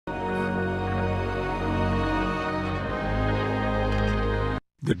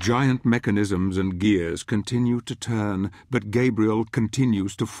The giant mechanisms and gears continue to turn, but Gabriel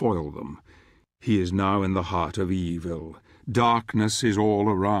continues to foil them. He is now in the heart of evil. Darkness is all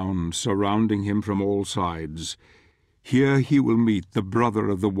around, surrounding him from all sides. Here he will meet the brother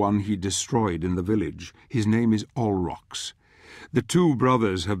of the one he destroyed in the village. His name is Olrox. The two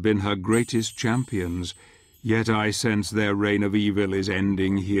brothers have been her greatest champions, yet I sense their reign of evil is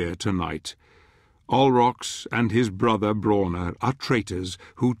ending here tonight. Olrox and his brother Brawner are traitors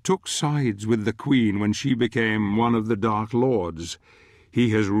who took sides with the Queen when she became one of the Dark Lords.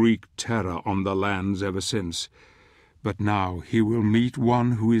 He has wreaked terror on the lands ever since. But now he will meet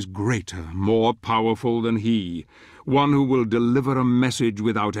one who is greater, more powerful than he, one who will deliver a message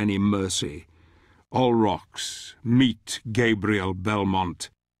without any mercy. Olrox, meet Gabriel Belmont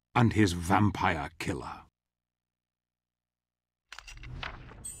and his vampire killer.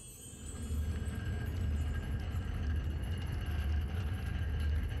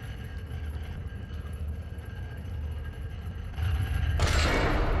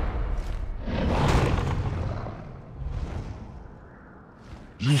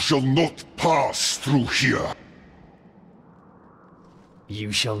 You shall not pass through here.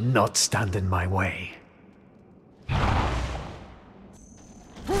 You shall not stand in my way.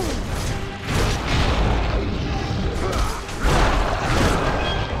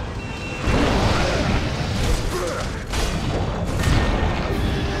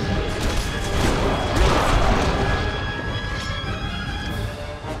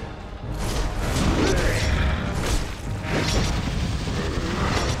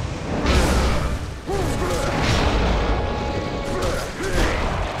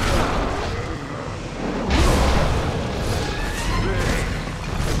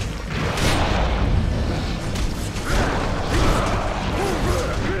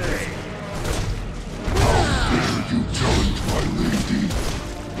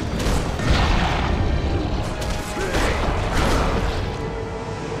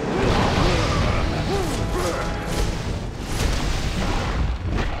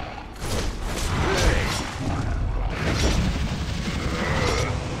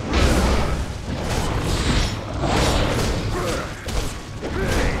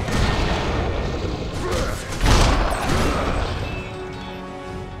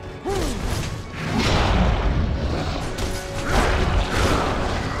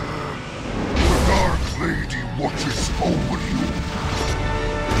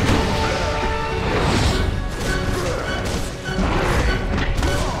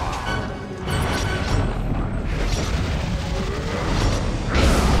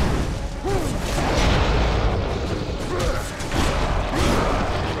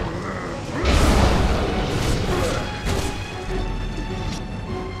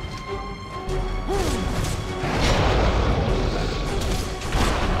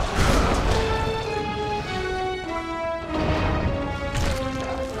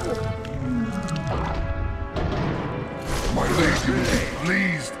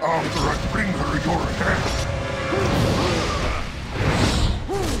 Pleased after I bring her your head.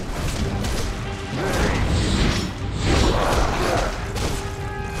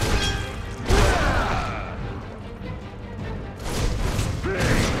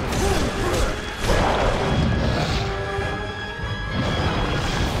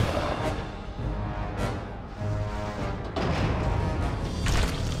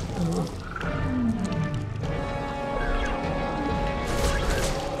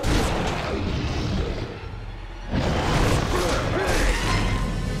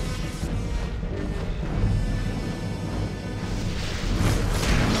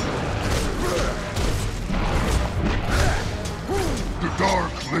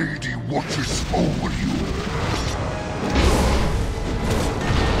 Dark Lady watches over you.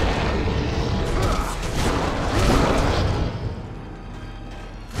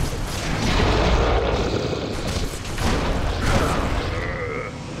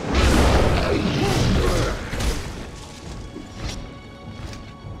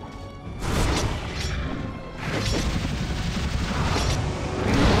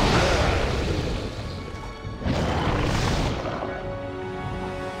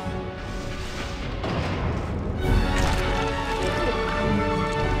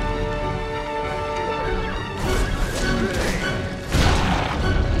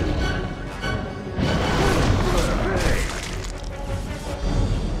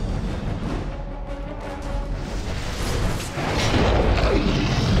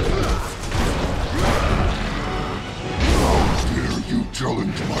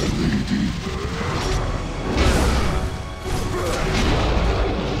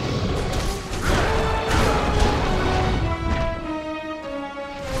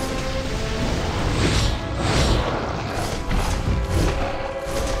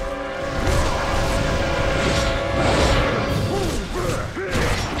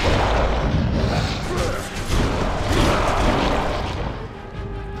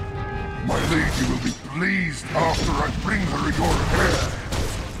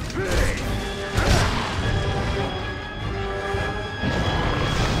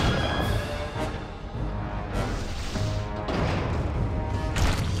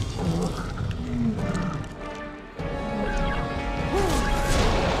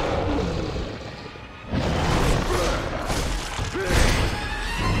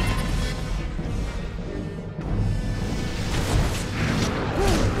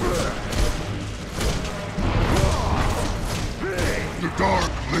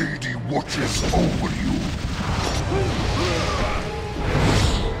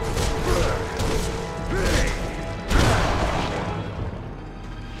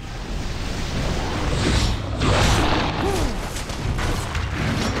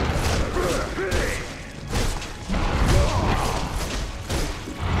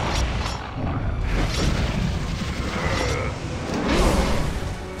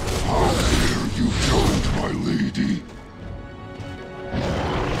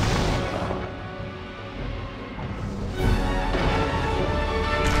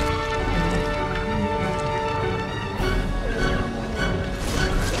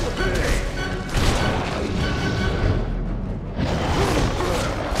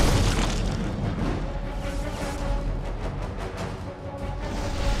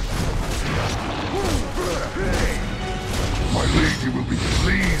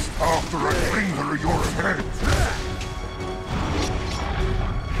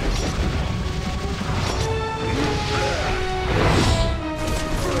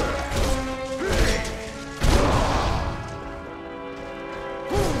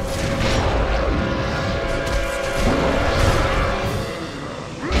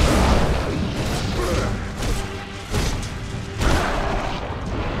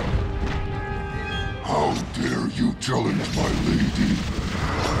 you challenge my lady?